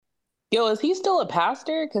Yo, is he still a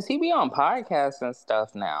pastor? Because he be on podcasts and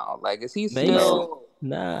stuff now. Like, is he Mace? still...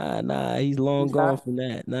 Nah, he's long He's gone not? from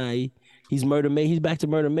that. He's Murder Mace. He's back to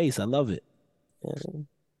Murder Mace. I love it. Yeah,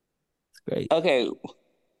 it's great. Okay,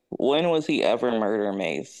 when was he ever Murder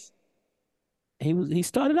Mace? He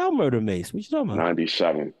started out Murder Mace. What you talking about?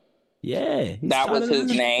 97. Yeah, he That was started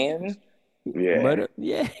his out name? Yeah. Murder.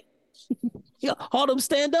 Yeah, yeah. Harlem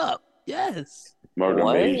stand up. Yes, Murder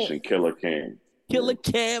Mace What? and Killer King. Killer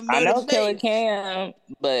Yeah. Cam, I Murder know Killer Mace. Cam,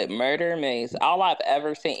 but Murder Mace, all I've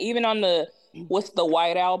ever seen, even on the, what's the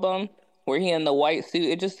White album? Where he in the white suit,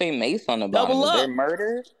 it just say Mace on the bottom. Double Is there up,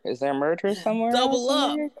 murder? Is there murder somewhere else double in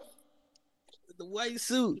up. there? The white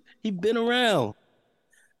suit. He been around.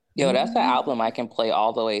 Yo, that's an Mhm. album I can play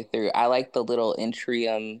all the way through. I like the little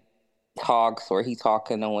Intrium talks where he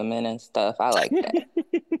talking to women and stuff. I like that.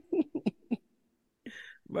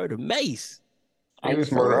 Murder Mace. I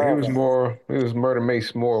used to love it. He was Murder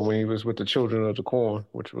Mace more when he was with the Children of the Corn,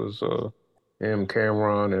 which was him,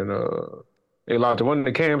 Cameron, and Elijah. Wasn't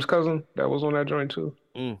the Cam's cousin that was on that joint too?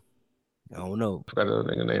 Mm, I don't know. Forgot the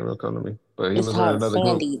nigga name in front of me, but he It's was in hot another group.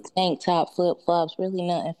 sandy, tank top, flip flops, really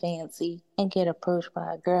nothing fancy. And get approached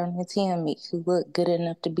by a girl in Tammy who looked good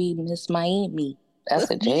enough to be Miss Miami. That's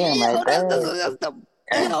a jam right Yo, there. that's the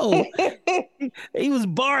yo. He was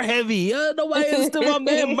bar heavy. Nobody understood my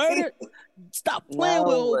man murdered. Stop playing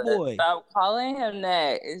with old No, boy. stop calling him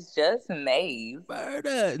that. It's just Maze.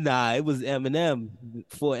 Murder. Nah, it was Eminem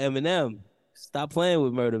for Eminem. Stop playing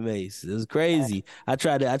with Murder Mace. It was crazy. I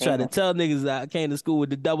tried to tell niggas that I came to school with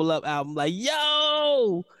the Double Up album. Like,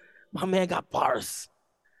 yo, my man got bars.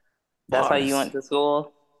 That's how you Bars. went to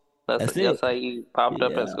school? That's That's it. how you popped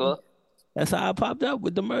up at Yeah. school? That's how I popped up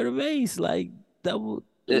with the Murder Mace. Like Did,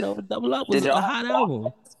 Double Up was did a y'all hot have album.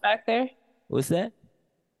 Walkmans back there? What's that?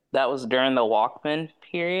 That was during the Walkman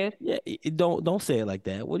period? Yeah, don't say it like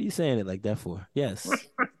that. What are you saying it like that for? Yes.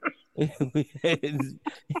 But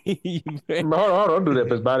hold on, don't do that.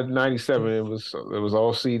 But by '97, it was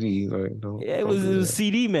all CD. Like, Yeah, it don't was do it was that.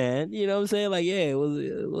 CD, man. You know what I'm saying? Like, yeah,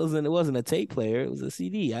 it wasn't a tape player. It was a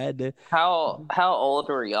CD. I had to How old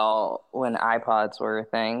were y'all when iPods were a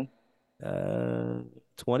thing? uh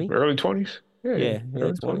 20. Early 20s. Yeah, Yeah,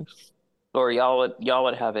 early 20. 20s. Or y'all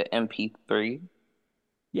would have an MP3?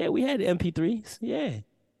 Yeah, we had MP3s. Yeah.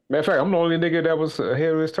 Matter of fact, I'm the only nigga that was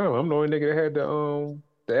ahead of his time. I'm the only nigga that had the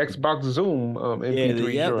Xbox Zoom Yeah, MP3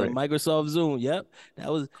 the joint. Microsoft Zoom. Yep.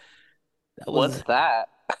 That was What's that?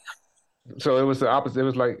 So it was the opposite. It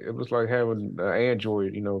was like having an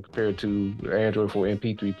Android, compared to Android for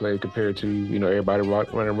MP3 player compared to everybody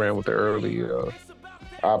running around with the early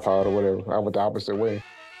iPod or whatever. I went the opposite way.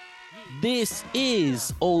 this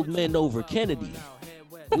is Old Men Over Kennedy.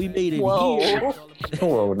 We made it here. Whoa.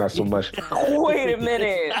 Oh, not so much. Wait a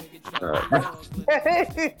minute. Not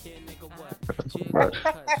so much.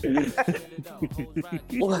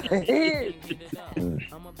 What? You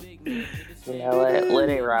know what? Let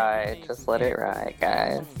it ride. Just let it ride,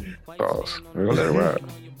 guys. Pause. We're gonna let it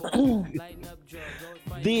ride.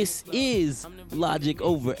 This is Logic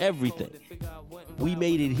Over Everything. We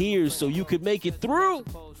made it here so you could make it through.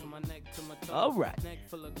 All right.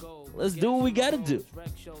 Let's do what we gotta do.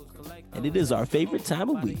 And it is our favorite time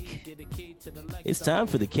of week. It's time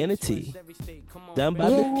for the KenneTEA. Done by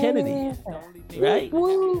Miss Kennedy. Right?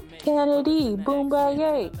 Woo, Kennedy, boom by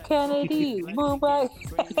yay. Kennedy, boom by.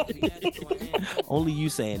 Only you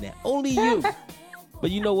saying that. Only you.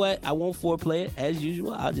 But you know what? I won't foreplay it. As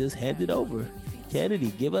usual, I'll just hand it over.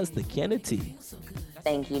 Kennedy, give us the KenneTEA.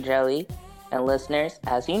 Thank you, Joey. And listeners,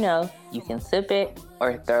 as you know, you can sip it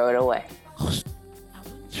or throw it away.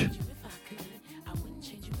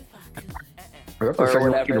 That's the Or second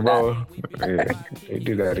whatever week in a row. Yeah, they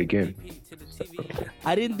did that again.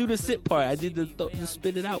 I didn't do the sip part. I did the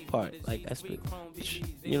spit it out part. Like I spit,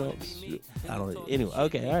 I don't know. Anyway,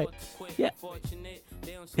 okay, all right. Yeah.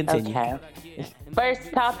 Continue. Okay.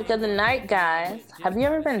 First topic of the night, guys. Have you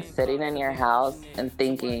ever been sitting in your house and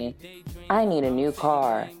thinking, I need a new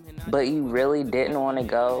car, but you really didn't want to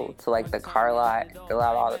go to like the car lot, fill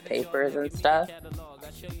out all the papers and stuff?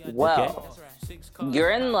 Well,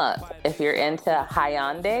 you're in luck if you're into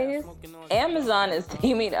Hyundais. Amazon is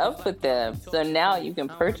teaming up with them, so now you can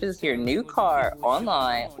purchase your new car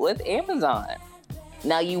online with Amazon.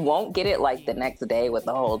 Now you won't get it like the next day with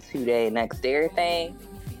the whole 2-day next day thing,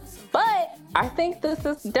 but I think this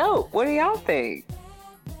is dope. What do y'all think?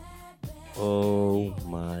 Oh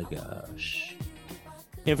my gosh.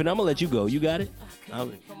 Infant, I'm gonna let you go. You got it? I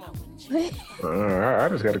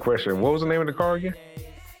just got a question. What was the name of the car again?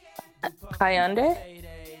 Hyundai?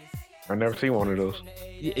 I never seen one of those.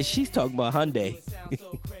 Yeah, she's talking about Hyundai.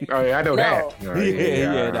 Oh yeah, I know that. No, Oh, Yeah,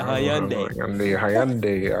 yeah, yeah, the Hyundai.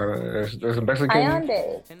 Hyundai. That's a Mexican.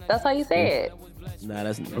 Hyundai. That's how you say it. Nah,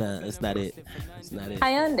 that's not it. It's not it.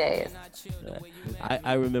 Hyundai. Uh,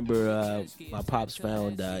 I remember my pops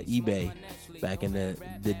found eBay back in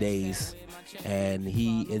the days, and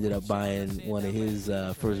he ended up buying one of his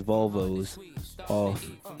first Volvos off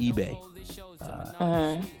eBay.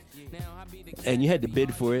 Uh, Hmm. and you had to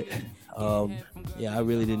bid for it. Um, yeah, I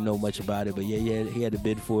really didn't know much about it, but yeah, he had to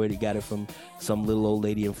bid for it. He got it from some little old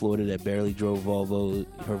lady in Florida that barely drove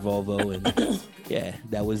her Volvo, and yeah,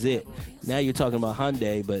 that was it. Now you're talking about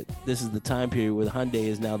Hyundai, but this is the time period where the Hyundai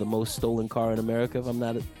is now the most stolen car in America, if I'm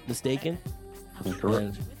not mistaken.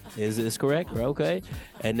 Correct. And is this correct? Okay.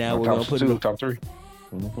 And now we're gonna Top put two, him. top three.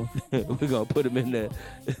 Mhm. We're gonna put them in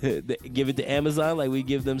give it to Amazon like we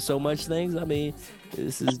give them so much things. I mean,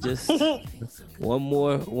 this is just one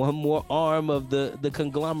more arm of the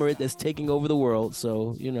conglomerate that's taking over the world.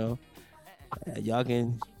 So y'all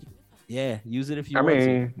can use it if you I want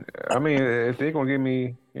to. mean, if they're gonna give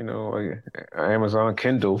me, like, Amazon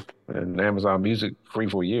Kindle and Amazon Music free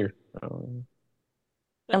for a year,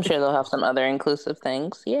 I'm sure they'll have some other inclusive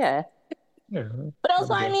things. Yeah. yeah, But I'll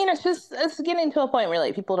also, be I down. mean, it's getting to a point where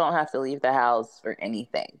like people don't have to leave the house for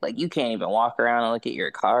anything. Like you can't even walk around and look at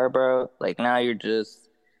your car, bro. Like now you're just.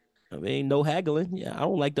 I mean, no haggling. Yeah, I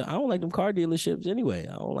don't like them car dealerships anyway.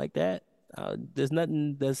 I don't like that. There's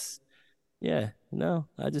nothing that's no.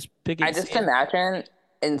 I just pick it I and see just it. imagine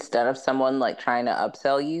instead of someone like trying to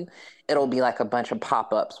upsell you, it'll be like a bunch of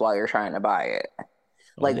pop-ups while you're trying to buy it.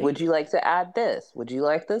 Oh, Like, they would you like to add this? Would you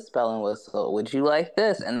like this spell and whistle? Would you like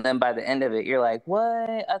this? And then by the end of it, you're like, what?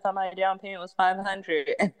 I thought my down payment was 500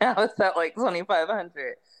 and now it's at like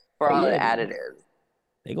 2,500 for oh all the yeah. additives.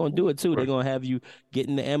 They're gonna do it too. They're gonna have you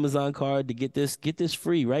getting the Amazon card to get this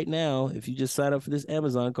free right now. If you just sign up for this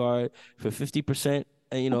Amazon card for 50%,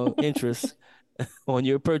 interest on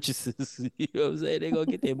your purchases. You know what I'm saying? They're gonna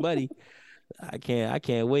get their money. I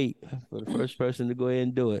can't wait for the first person to go ahead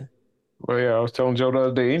and do it. Well, yeah, I was telling Joe the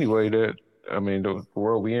other day anyway that, I mean, the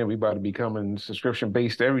world we in, we about to becoming subscription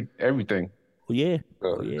based everything. Oh yeah.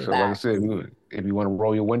 So, Oh yeah. so like I Back. said, if you want to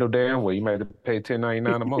roll your window down, well, you might have to pay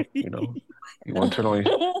 10.99 a month. You want to turn on, if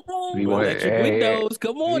you For want, electric windows.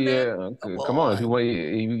 Come on now. yeah, Come come on. on. If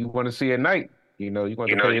you want to see at night, you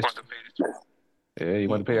want to pay this. Yeah, you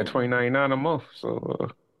want to pay at 20.99 a month.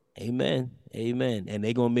 So, Amen. Amen. And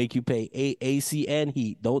they're gonna make you pay AC and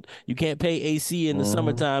heat. You can't pay AC in the mhm.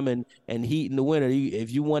 summertime and heat in the winter.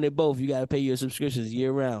 If you want it both, you gotta pay your subscriptions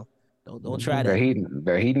year round. Don't try that.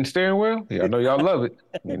 That heating steering wheel. Yeah, I know y'all love it.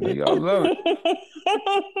 Y'all love it.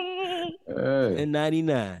 Hey.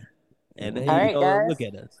 10.99. And All Mhm. right, look guys.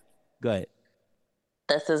 at us. Go ahead.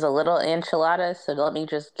 This is a little enchilada, so let me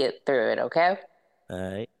just get through it, okay? All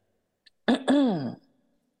right.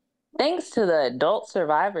 Thanks to the Adult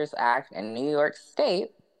Survivors Act in New York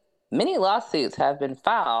State, many lawsuits have been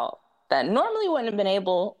filed that normally wouldn't have been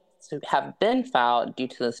able to have been filed due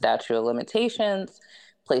to the statute of limitations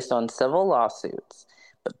placed on civil lawsuits.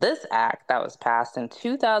 But this act that was passed in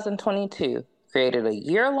 2022 created a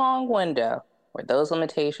year-long window where those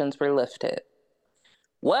limitations were lifted.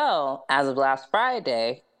 Well, as of last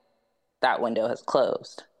Friday, that window has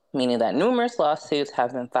closed, meaning that numerous lawsuits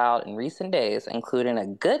have been filed in recent days, including a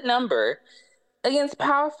good number against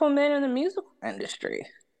powerful men in the music industry.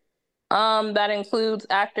 That includes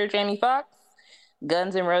actor Jamie Foxx,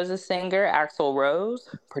 Guns N' Roses singer Axl Rose,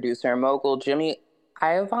 producer and mogul Jimmy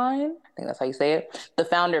Iovine, I think that's how you say it, the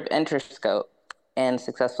founder of Interscope and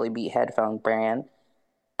successfully beat headphone brand.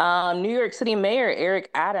 New York City Mayor Eric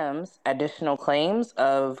Adams, additional claims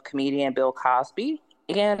of comedian Bill Cosby,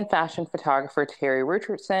 and fashion photographer Terry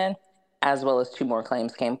Richardson, as well as two more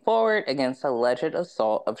claims came forward against alleged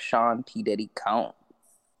assault of Sean P. Diddy Combs.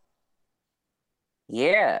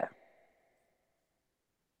 Yeah.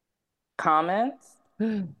 Comments?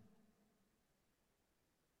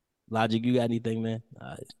 Logic, you got anything, man?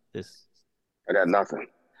 This. I got nothing.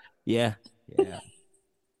 Yeah. Yeah.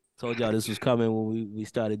 Told y'all this was coming when we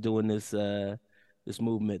started doing this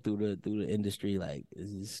movement through the industry. Like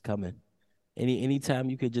it's coming. Anytime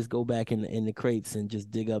you could just go back in the crates and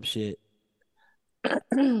just dig up shit,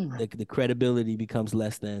 the credibility becomes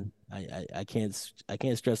less than. I can't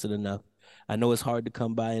stress it enough. I know it's hard to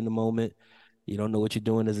come by in the moment. You don't know what you're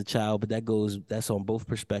doing as a child, but that's on both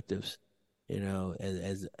perspectives.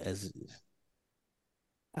 As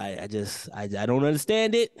I don't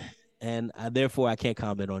understand it, and therefore I can't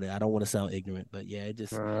comment on it. I don't want to sound ignorant, but yeah, it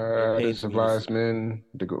I pains just me to advise see. men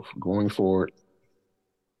to going forward.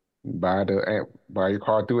 Buy your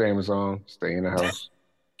car through Amazon. Stay in the house.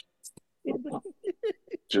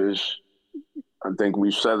 Just I think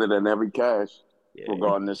we've said it in every cast Yeah.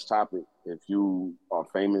 regarding this topic. If you are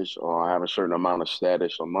famous or have a certain amount of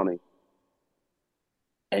status or money,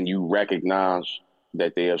 and you recognize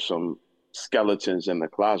that there are some skeletons in the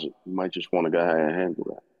closet, you might just want to go ahead and handle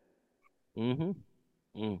that.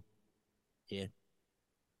 Mm-hmm. Mm. Yeah.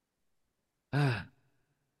 Ah,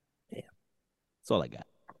 yeah. That's all I got.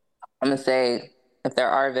 I'm gonna say if there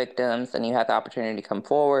are victims and you have the opportunity to come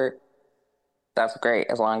forward, that's great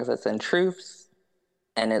as long as it's in truths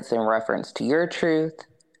and it's in reference to your truth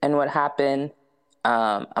and what happened.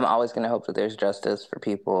 I'm always gonna hope that there's justice for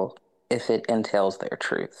people if it entails their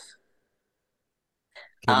truth.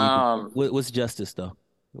 Can you? Um, What's justice though?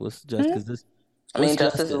 What's just hmm? because this? I What's mean,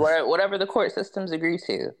 justice is justice? whatever the court systems agree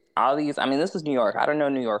to. All these, I mean, this is New York. I don't know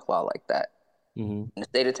New York law like that. Mm-hmm. In the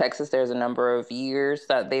state of Texas, there's a number of years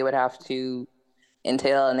that they would have to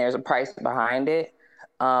entail, and there's a price behind it.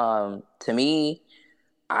 To me,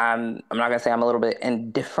 I'm not gonna say I'm a little bit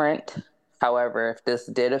indifferent. However, if this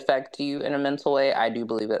did affect you in a mental way, I do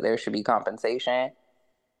believe that there should be compensation.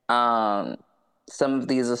 Um, some of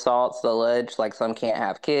these assaults alleged, like some can't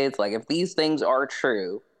have kids. Like if these things are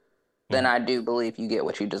true, then Mm-hmm. I do believe you get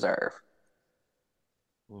what you deserve.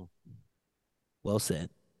 Mm. Well said.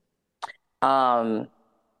 Um,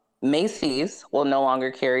 Macy's will no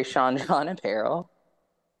longer carry Sean John apparel,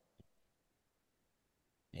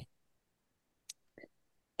 Okay. That's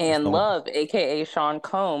and all. Love, aka Sean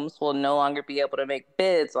Combs, will no longer be able to make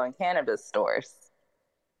bids on cannabis stores.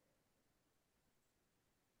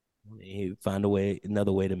 He find a way,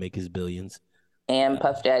 another way to make his billions. And Uh,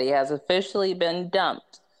 Puff Daddy has officially been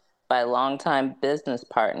dumped by longtime business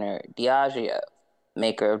partner Diageo,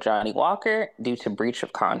 maker of Johnny Walker, due to breach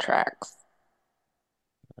of contracts.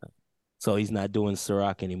 so he's not doing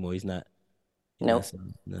Ciroc anymore. He's not in that Nope.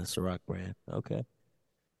 the Ciroc brand. Okay.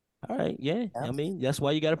 All right. Yeah. I Yep. mean, that's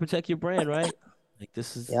why you got to protect your brand, right? Like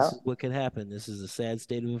this is Yep. what can happen. This is a sad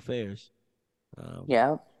state of affairs. Um,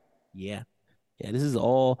 Yep. yeah. Yeah, this is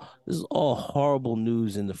all horrible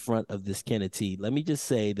news in the front of this KenneTEA. Let me just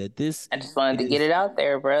say that this I just wanted to get is it out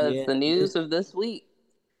there, bro. It's yeah, the news of this week.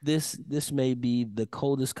 this may be the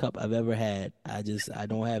coldest cup I've ever had. I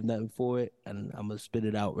don't have nothing for it, and I'm gonna spit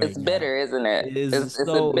it out right It's now. bitter, isn't it? It It's, is it's a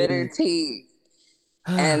so it bitter is tea.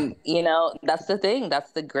 And, that's the thing.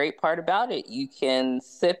 That's the great part about it. You can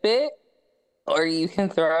sip it or you can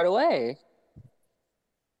throw it away.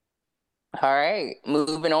 All right,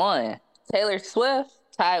 moving on. Taylor Swift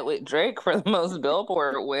tied with Drake for the most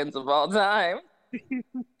Billboard wins of all time.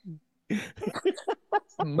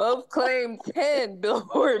 Both claim 10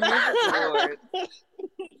 Billboard Music Awards.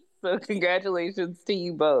 So congratulations to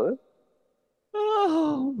you both.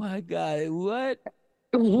 Oh my God. What?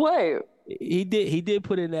 What? He did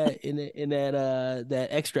put in that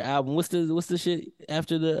extra album. What's the shit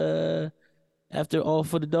after the after All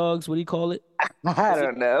for the Dogs? What do you call it? I Was it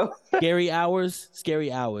don't know. Scary Hours?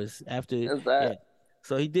 Scary Hours after Is yeah. that?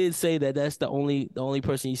 So he did say that that's the only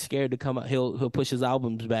person he's scared to come out. He'll push his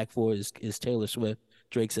albums back for is Taylor Swift.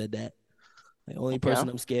 Drake said that. The only Yeah. person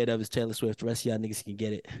I'm scared of is Taylor Swift. The rest of y'all niggas can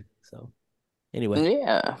get it. So anyway,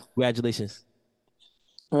 Yeah. congratulations.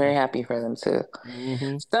 Very happy for them too.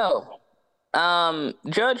 Mm-hmm. So,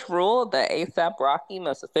 judge ruled that ASAP Rocky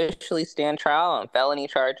must officially stand trial on felony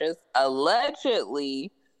charges,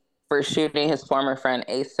 allegedly for shooting his former friend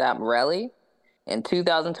ASAP Relly. In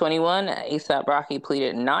 2021, ASAP Rocky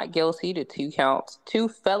pleaded not guilty to two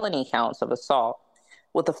felony counts of assault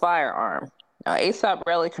with a firearm. Now, ASAP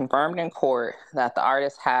Relly confirmed in court that the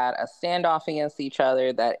artists had a standoff against each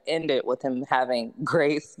other that ended with him having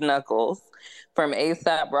Grace Knuckles from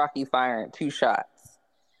ASAP Rocky firing two shots.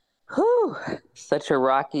 Whew, such a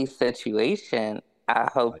rocky situation. I Oh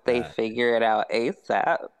my hope they God. figure it out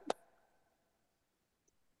ASAP.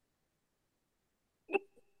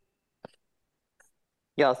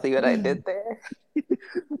 Y'all see what I did there?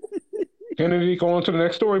 Kennedy, go on to the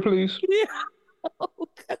next story, please. Yeah. Oh,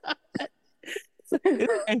 God.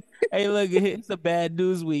 Hey, look, it's a bad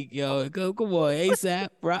news week, yo. Come on, ASAP,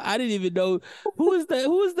 bro. I didn't even know who was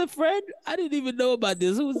the friend. I didn't even know about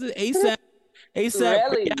this. Who was it? ASAP,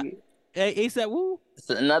 ASAP, Really? ASAP. Who? It's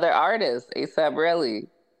another artist, ASAP Relly.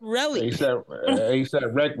 Really? ASAP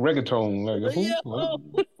reggaeton. Like, who? What?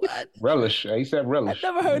 Yo, what? Relish. ASAP I Relish.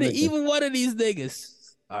 never heard of even one of these niggas.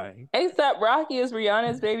 All right. ASAP Rocky is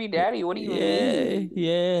Rihanna's baby daddy. What do you Yeah, mean?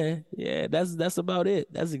 yeah, yeah. That's about it.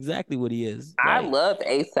 That's exactly what he is. I Right. love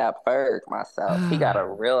ASAP Ferg myself. He got a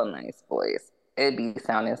real nice voice. It'd be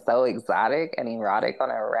sounding so exotic and erotic on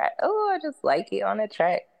a rap. Oh, I just like it on a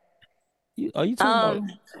track. Are you talking about? Um,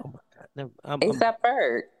 Oh my God. I'm ASAP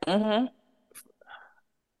Ferg.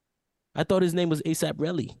 I thought his name was ASAP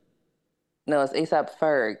Relly. No, it's ASAP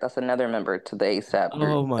Ferg. That's another member to the ASAP group.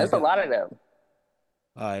 Oh my There's a god! lot of them.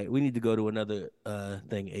 All right, we need to go to another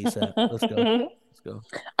thing ASAP. Let's go. Let's go.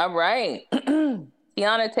 All right.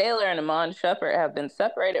 Tiana Taylor and Amon Shepard have been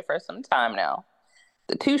separated for some time now.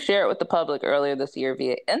 The two shared with the public earlier this year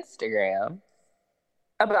via Instagram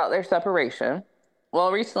about their separation.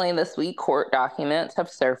 Well, recently this week, court documents have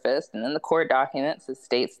surfaced, and in the court documents, it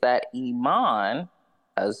states that Iman,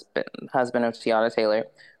 husband of Tiana Taylor,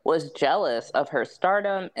 was jealous of her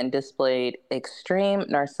stardom and displayed extreme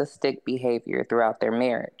narcissistic behavior throughout their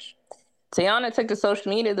marriage. Tiana took to social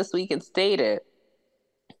media this week and stated,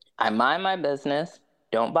 I mind my business,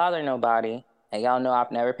 don't bother nobody, and y'all know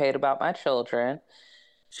I've never paid about my children.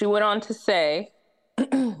 She went on to say,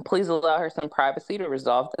 please allow her some privacy to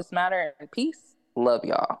resolve this matter in peace. Love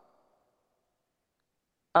y'all.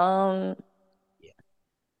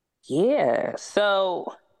 Yeah.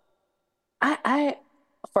 So I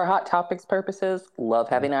for Hot Topics purposes, love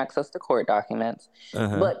having access to court documents.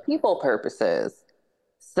 But people purposes,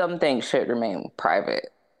 some things should remain private.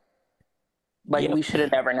 Like, we should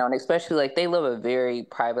have never known, especially like they live a very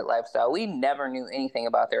private lifestyle. We never knew anything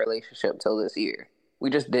about their relationship till this year. We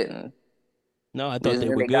just didn't. No, I thought they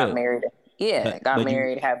were good. Got married. Yeah, got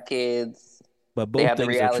married, have kids. But they both have the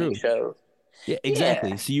things are reality true. shows. Yeah,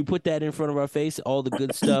 exactly. So you put that in front of our face, all the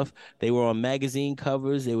good stuff. They were on magazine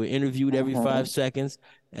covers. They were interviewed every 5 seconds.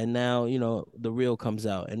 And now, you know, the real comes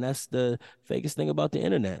out. And that's the fakest thing about the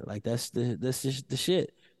internet. Like, that's just the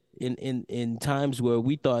shit. In times where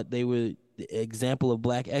we thought they were the example of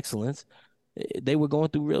black excellence, they were going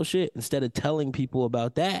through real shit. Instead of telling people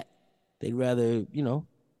about that, they'd rather, you know,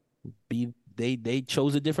 they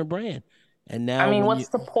chose a different brand. And now, I mean, what's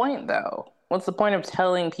the point though? What's the point of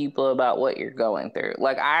telling people about what you're going through?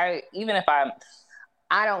 Like, I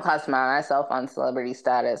don't classify myself on celebrity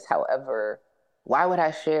status. However, why would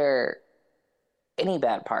I share any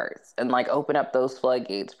bad parts and like open up those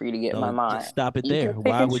floodgates for you to get in my mind? Just stop it You there. can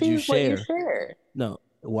pick Why and would you choose what share? No,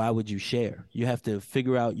 why would you share? You have to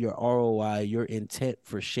figure out your ROI, your intent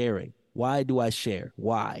for sharing. Why do I share?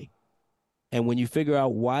 Why? And when you figure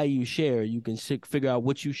out why you share, you can figure out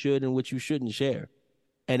what you should and what you shouldn't share.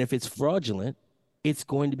 And if it's fraudulent, it's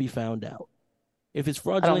going to be found out. If it's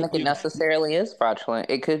fraudulent, I don't think it necessarily is fraudulent.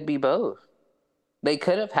 It could be both. They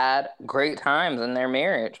could have had great times in their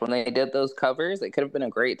marriage. When they did those covers, it could have been a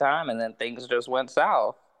great time, and then things just went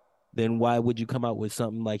south. Then why would you come out with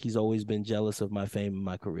something like he's always been jealous of my fame and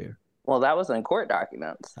my career? Well, that was in court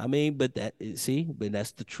documents. I mean, but that's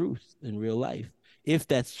the truth in real life. If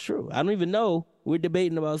that's true, I don't even know. We're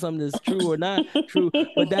debating about something that's true or not true,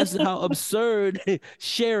 but that's how absurd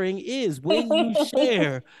sharing is. When you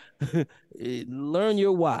share, learn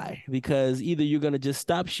your why, because either you're gonna just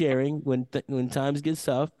stop sharing when times get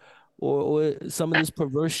tough, or some of this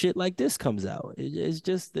perverse shit like this comes out. It's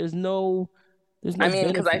just there's no. I mean,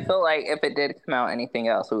 because I feel like if it did come out anything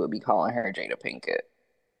else, we would be calling her Jada Pinkett.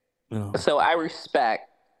 Oh. So I respect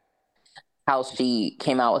how she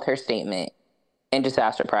came out with her statement and just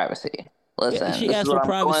asked for privacy. Listen, yeah, she this asked is what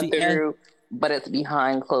for I'm privacy going through, but it's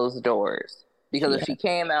behind closed doors. Because if she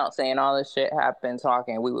came out saying all this shit happened,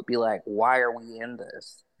 talking, we would be like, why are we in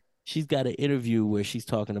this? She's got an interview where she's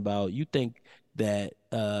talking about, you think that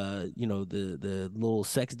you know, the little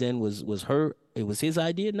sex den was her, it was his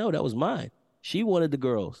idea? No, that was mine. She wanted the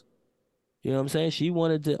girls. You know what I'm saying? She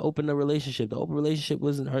wanted to open the relationship. The open relationship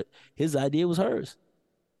wasn't her. His idea was hers.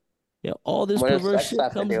 You know, all this perverse shit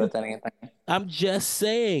comes with anything. I'm just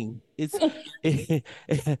saying, it's the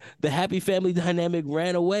happy family dynamic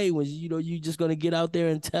ran away when you just gonna get out there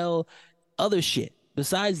and tell other shit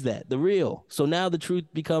besides that, the real. So now the truth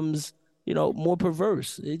becomes, more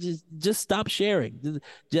perverse. It just stop sharing.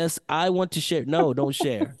 Just I want to share. No, don't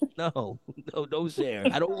share. No, don't share.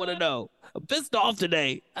 I don't want to know. I'm pissed off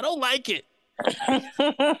today. I don't like it.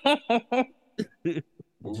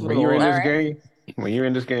 When you're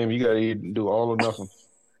in this game, you gotta do all or nothing.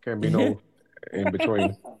 Can't be no in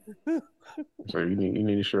between. So you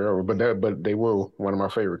need to share over. But they were one of my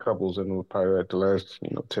favorite couples, and it was probably like the last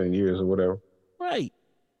 10 years or whatever. Right.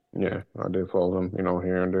 Yeah, I did follow them,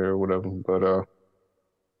 here and there or whatever. But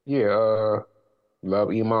love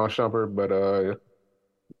Iman Shumpert, but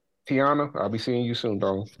Tiana, I'll be seeing you soon,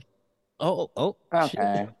 darling. Oh.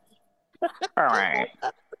 Okay. All right.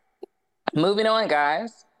 Moving on,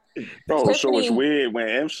 guys. Bro, Tiffany... so it's weird when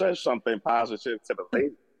M says something positive to the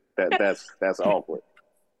lady. That's awkward.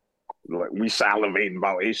 Like we salivating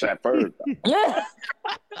about ASAP Ferg. Yeah.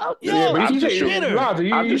 Oh, Yeah, yo, but I'm you just say, shooting. Lonzo,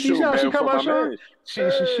 I'm you just see how shooting she bail come for my out, Sean? man.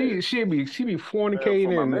 She be Bail for my man.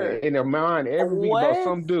 fornicating in her mind every week about What?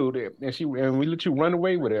 some dude, and we let you run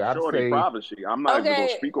away with it. I'd Shorty say, privacy. I'm not even gonna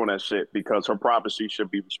Okay. speak on that shit because her privacy should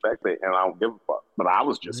be respected, and I don't give a fuck. But I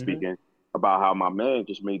was just mhm. speaking about how my man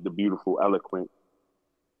just made the beautiful, eloquent,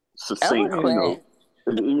 succinct, Eloquent.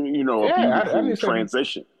 a Yeah, I beautiful didn't say,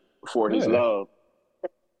 transition for his yeah, love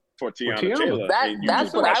for for Tiana Tiana. Taylor, and you That's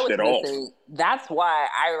just what I brushed was it gonna off. say. That's why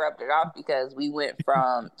I rubbed it off because we went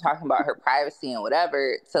from talking about her privacy and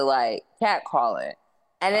whatever to like catcalling.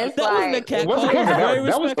 And it's that wasn't a like It cat wasn't call. That cat, was very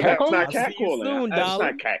that was But that's respectful. catcalling. not I'll see you catcalling. soon, That's not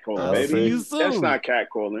darling. catcalling, I'll Oh, see baby. you see, That's soon. not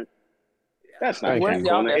catcalling. That's not thank what's you.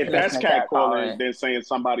 y'all catcalling. If that's definition of catcalling, catcalling? then saying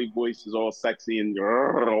somebody's voice is all sexy and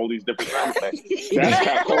all these different sound effects, that's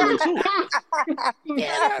catcalling too. Get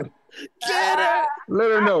her. Get her.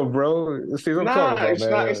 Let her know, bro. See what I'm talking Nah, about, it's not.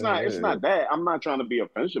 man. It's not. It's not that. I'm not trying to be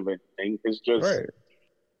offensive or anything. It's just Right.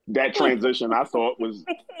 that transition. I thought was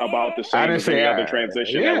about the I same didn't as say, any other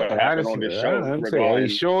transition that would happen on this I show didn't say, hey, regarding.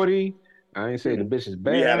 shorty. I didn't say the bitch is We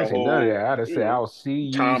bad. I had didn't a say none of whole, that. I just said, I'll see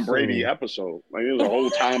you Tom Brady soon. episode. Like it was a whole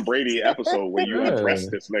Tom Brady episode where you Yeah,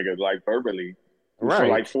 addressed this nigga like verbally for right.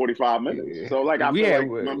 like 45 minutes. So like I We feel had,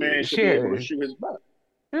 like my man should she be able to had, shoot his butt.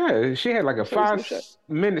 yeah, she had like a Say some shit.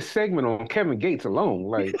 5 minute segment on Kevin Gates alone.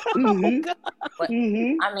 Like, Oh, Mm-hmm. God. But,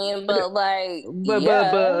 Mm-hmm. I mean, but like,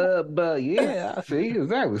 yeah. yeah, I see,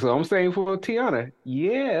 exactly. So I'm saying for Tiana,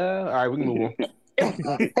 yeah. All right, we can move on.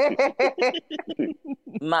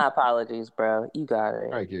 My apologies, bro. You got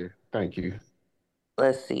it. Thank you. Thank you.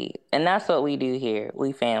 Let's see. And that's what we do here.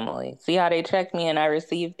 We family. See how they checked me and I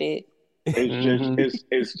received it? It's just Hmm.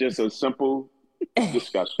 it's a simple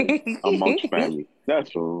discussion amongst family.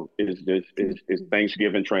 That's all. It's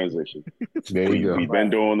Thanksgiving transition. There you We've go. been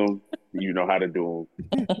doing them. You know how to do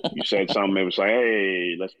them. You said something. It was like,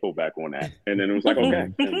 hey, let's pull back on that, and then it was like, okay,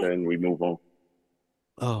 Mhm. and then we move on.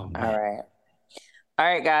 Oh, All man. right. All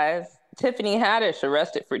right, guys. Tiffany Haddish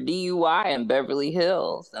arrested for DUI in Beverly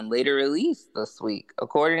Hills and later released this week.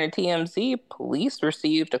 According to TMZ, police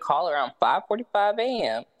received a call around 5:45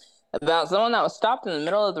 a.m. about someone that was stopped in the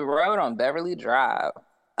middle of the road on Beverly Drive.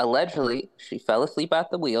 Allegedly, she fell asleep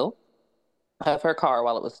at the wheel of her car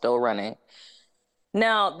while it was still running.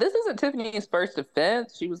 Now, this isn't Tiffany's first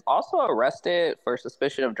offense. She was also arrested for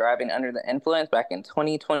suspicion of driving under the influence back in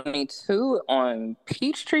 2022 on in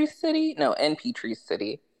Peachtree City,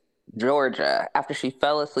 Georgia, after she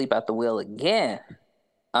fell asleep at the wheel again.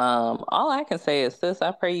 All I can say is this: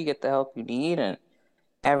 I pray you get the help you need and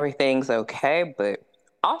everything's okay. But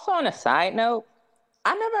also on a side note,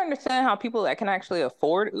 I never understand how people that can actually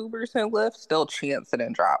afford Ubers and Lyft still chance it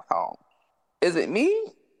and drive home. Is it me?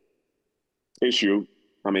 Issue.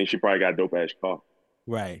 I mean, she probably got a dope ass car.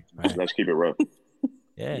 Right. Right. Let's keep it real.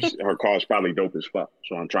 Yeah. Her car's probably dope as fuck.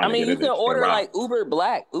 So I'm trying I to mean, get you it can into the order route. like Uber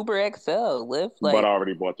Black, Uber XL, Lyft, But like. I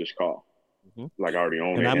already bought this car. Mhm. Like I already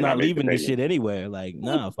own And it, I'm and I not made the leaving this payment. shit anywhere. Like,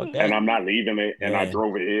 nah, fuck And that. I'm not leaving it, and I Yeah.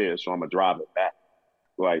 drove it here, so I'm gonna drive it back.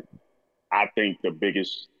 Like I think the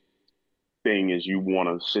biggest thing is you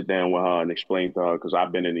want to sit down with her and explain to her because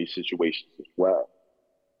I've been in these situations as well.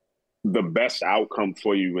 The best outcome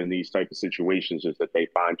for you in these type of situations is that they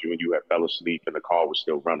find you and you have fell asleep and the car was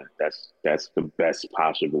still running. That's the best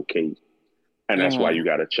possible case, and that's why Mhm. you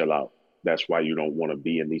got to chill out. That's why you don't want to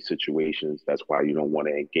be in these situations. That's why you don't want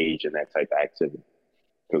to engage in that type of activity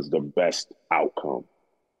because the best outcome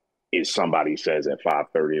is somebody says at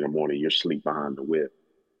 5:30 in the morning you're asleep behind the wheel.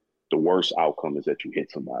 The worst outcome is that you hit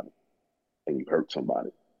somebody and you hurt somebody,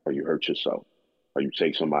 or you hurt yourself, or you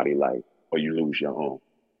take somebody's life, or you lose your own.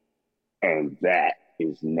 And that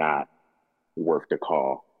is not worth the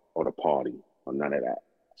call or the party or none of that.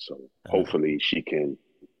 So hopefully she can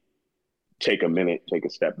take a minute, take a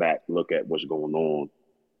step back, look at what's going on,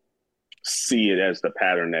 see it as the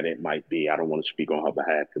pattern that it might be. I don't want to speak on her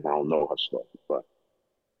behalf because I don't know her story, but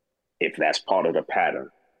if that's part of the pattern,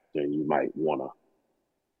 then you might want to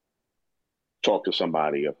talk to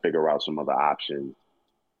somebody or figure out some other options.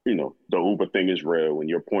 The Uber thing is real, and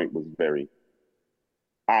your point was very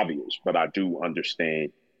obvious, but I do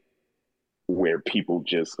understand where people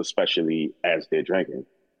just, especially as they're drinking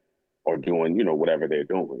or doing, whatever they're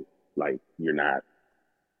doing, like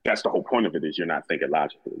that's the whole point of it is you're not thinking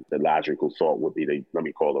logically. The logical thought would be, let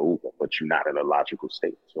me call the Uber, but you're not in a logical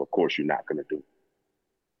state. So, of course, you're not going to do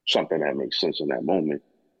something that makes sense in that moment.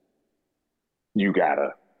 You got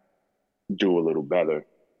to do a little better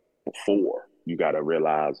before. You got to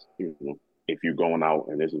realize, if you're going out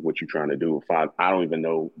and this is what you're trying to do. I don't even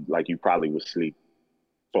know, like you probably would sleep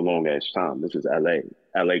for long ass time. This is LA.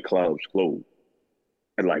 LA clubs closed.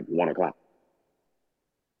 at like 1 o'clock.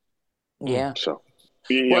 Yeah. So,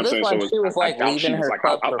 you know what Well, I'm this saying? one, So she was I like doubt she leaving was her like,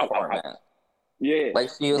 club out. performance. Yeah. Like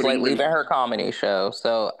she was But like even, leaving her comedy show.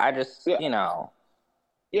 So I just, yeah, you know.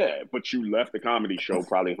 yeah. But you left the comedy show,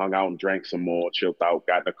 probably hung out and drank some more, chilled out,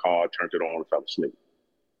 got in the car, turned it on, and fell asleep.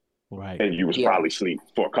 Right. And you was Yeah. probably asleep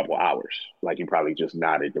for a couple hours. Like you probably just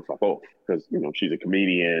nodded the fuck off. Because, she's a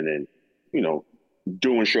comedian and, you know,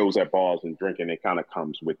 doing shows at bars and drinking, it kind of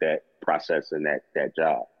comes with that process and that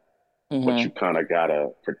job. But you Mm-hmm. kind of gotta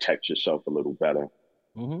protect yourself a little better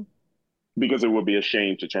Mm-hmm. because it would be a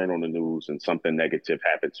shame to turn on the news and something negative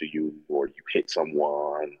happened to you, or you hit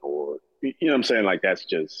someone, or you know what I'm saying. Like that's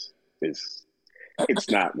just it's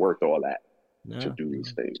not worth all that to No. do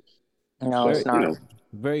these things. No, So it's not.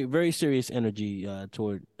 Very, very serious energy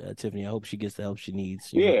toward Tiffany. I hope she gets the help she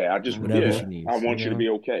needs. Whatever yeah, she I needs. want you to be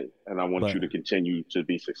okay, and I want But you to continue to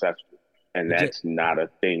be successful, and but just that's not a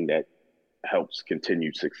thing that helps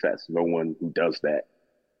continued success. No one who does that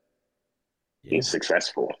yeah, is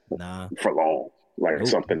successful nah, for long. Like nope.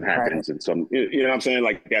 something Right. happens and you know what I'm saying?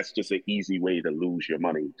 Like that's just an easy way to lose your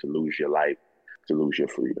money, to lose your life, to lose your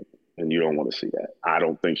freedom. And you don't want to see that. I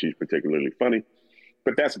don't think she's particularly funny,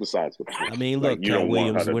 but that's besides the point. I mean, Like look, you Cat don't want her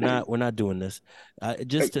Williams, to be, we're not doing this.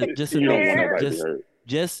 Just a you don't note want for nobody to be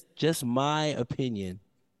hurt. just my opinion.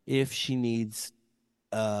 If she needs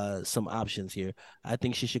some options here, I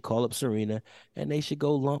think she should call up Serena and they should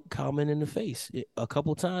go lump Common in the face a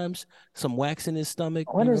couple times, some wax in his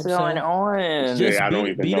stomach. What You know what is I'm going saying? on? Yeah, Just I don't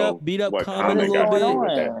even know beat up what Common What a is Common little got to going do bit.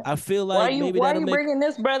 with that. on? I feel like maybe Why are that'll you make. bringing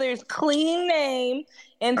this brother's clean name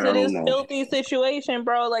I into don't this know. filthy situation,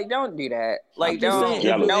 bro? Like, don't do that. I'm Like, just It's saying if it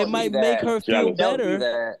jealous. don't do might make It's that. her feel jealous. Don't do better.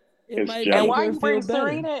 that. It It's might And make jealous. why her you feel bring better.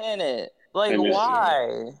 Serena in it? Like, And it's Yeah,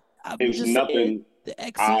 why? I'm it's just saying nothing the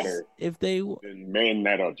exes, odder if they. than men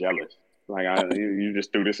that are jealous. Like you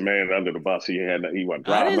just threw this man under the bus. He wasn't driving a I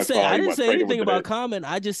car. He didn't wasn't say pregnant anything with about it. Common.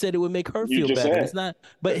 I just said it would make her You feel just better. It's said. not,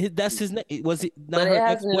 but that's his name. Was it not But it her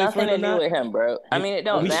has ex nothing boyfriend or to do not? with him, bro. I mean, it Are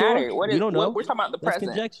don't we sure? matter. We don't What know. we're talking about the That's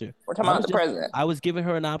present. conjecture. We're talking about the present. I was giving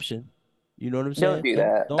her an option. You know what I'm Don't saying? do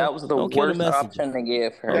that. That was the Don't kill the worst messenger. option to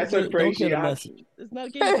give her. That's a Don't kill crazy the message. option, It's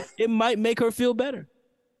not kidding. It might make her feel better.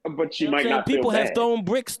 but You she know what I'm might saying? not feel People have bad. thrown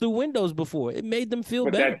bricks through windows before. It made them feel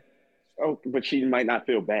But better. but she might not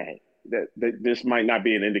feel bad. That this might not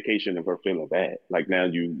be an indication of her feeling bad. Like now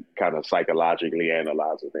you kind of psychologically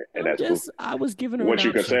analyzing it, and that's goofy. I was giving her an What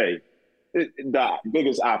you could option. say, the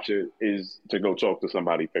biggest option is to go talk to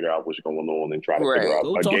somebody, figure out what's going on, and try to figure Right. out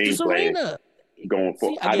Go a talk to game plan Serena. going See,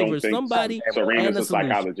 forward. I I gave her don't think somebody and Serena's a a solution.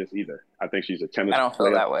 psychologist either. I think she's a I tennis don't feel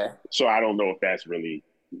player. that way. So I don't know if that's really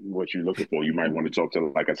what you're looking for. You might want to talk to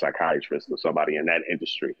like a psychiatrist or somebody in that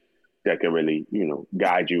industry that can really,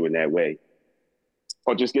 guide you in that way.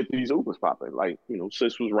 Or just get these Ubers popping. Like,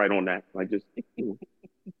 sis was right on that. Like just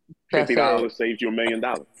That's $50 saves you $1 million.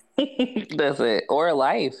 it. That's it. Or a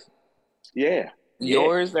life. Yeah. Yeah.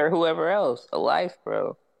 Yours or whoever else. A life,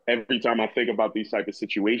 bro. Every time I think about these type of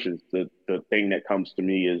situations, the thing that comes to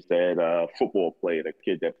me is that football player, the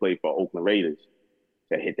kid that played for Oakland Raiders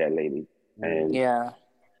that hit that lady. And Yeah.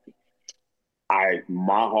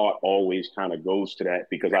 my heart always kind of goes to that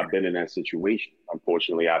because I've been in that situation.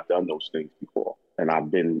 Unfortunately, I've done those things before. And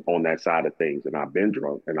I've been on that side of things, and I've been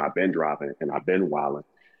drunk, and I've been driving, and I've been wilding.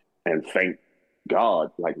 And thank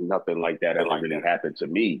God, like nothing like that ever really happened to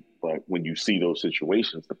me. But when you see those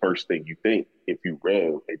situations, the first thing you think, if you're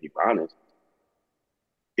real and you're honest,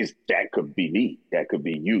 is that could be me, that could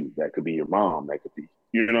be you, that could be your mom, that could be,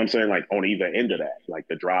 you know what I'm saying? Like on either end of that, like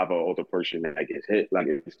the driver or the person that gets hit, like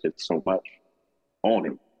it's just so much on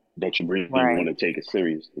it that you really Right. want to take it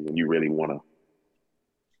seriously and you really want to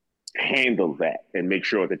handle that and make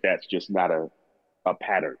sure that that's just not a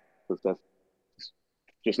pattern because that's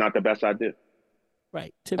just not the best idea.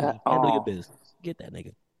 Right. Tiffany, handle your business. Get that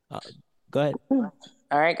nigga. Go ahead.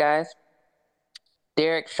 All right, guys.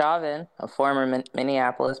 Derek Chauvin, a former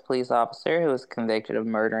Minneapolis police officer who was convicted of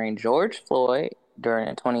murdering George Floyd during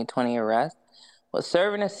a 2020 arrest, was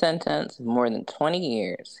serving a sentence of more than 20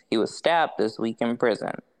 years. He was stabbed this week in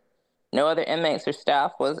prison. No other inmates or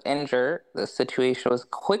staff was injured. The situation was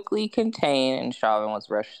quickly contained and Chauvin was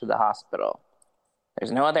rushed to the hospital.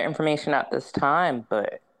 There's no other information at this time,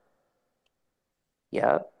 but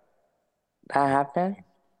yep, that happened.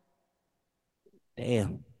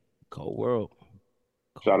 Damn. Cold world.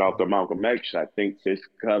 Shout out to Malcolm X. I think it's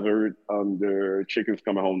covered under Chickens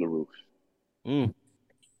Coming Home to Roost.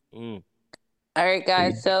 All right,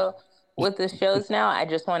 guys. So with the shows now, I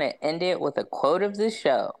just want to end it with a quote of the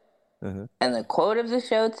show. Uh-huh. And the quote of the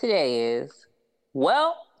show today is,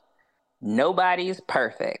 well, nobody's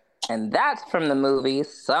perfect. And that's from the movie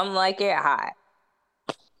Some Like It Hot.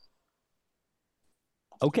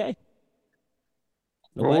 Okay.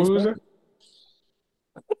 What Nobody's was it? perfect.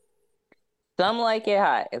 Some Like It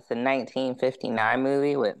Hot. It's a 1959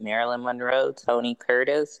 movie with Marilyn Monroe, Tony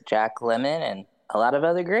Curtis, Jack Lemmon, and a lot of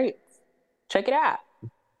other greats. Check it out.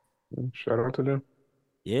 Shout out to them.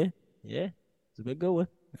 Yeah. Yeah. It's a big good one.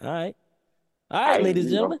 All right. All right, I, ladies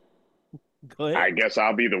and you know, gentlemen. Go ahead. I guess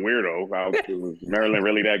I'll be the weirdo. Was Maryland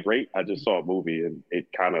really that great? I just saw a movie and it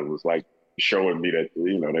kind of was like showing me that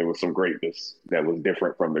there was some greatness that was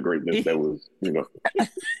different from the greatness that was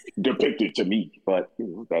depicted to me. But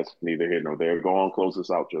that's neither here nor there. Go on, close this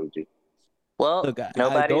out, Joji. Well, Look, I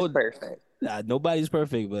nobody's don't. perfect. Nobody's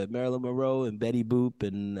perfect, but Marilyn Monroe and Betty Boop,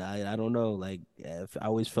 and I don't know. Like, I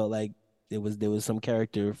always felt like there was some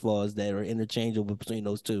character flaws that are interchangeable between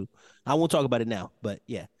those two. I won't talk about it now, but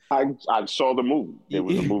yeah. I saw the movie. There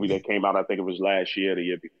was a movie that came out. I think it was last year, the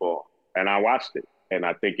year before, and I watched it. And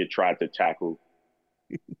I think it tried to tackle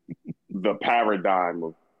the paradigm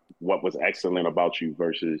of what was excellent about you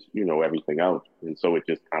versus everything else. And so it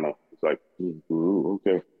just kind of was like, ooh,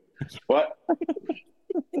 okay, but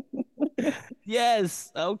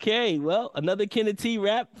Yes. Okay. Well, another KenneTEA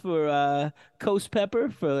rap for Coast Pepper,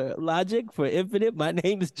 for Logic, for Infinite. My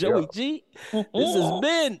name is Yeah. Joey G. This has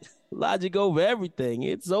been Logic Over Everything.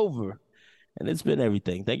 It's over. And it's been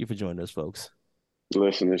everything. Thank you for joining us, folks.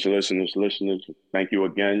 listeners, thank you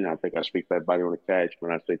again. I think I speak for everybody on the catch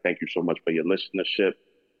when I say thank you so much for your listenership,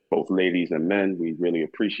 both ladies and men. We really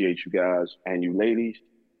appreciate you guys and you ladies.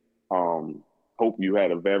 Um, Hope you had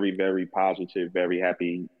a very, very positive, very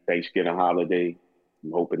happy Thanksgiving holiday.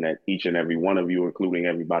 I'm hoping that each and every one of you, including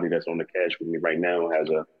everybody that's on the cash with me right now, has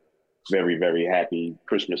a very, very happy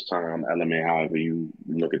Christmas time element, however you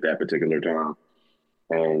look at that particular time,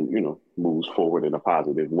 and moves forward in a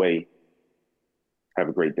positive way. Have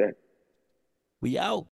a great day. We out.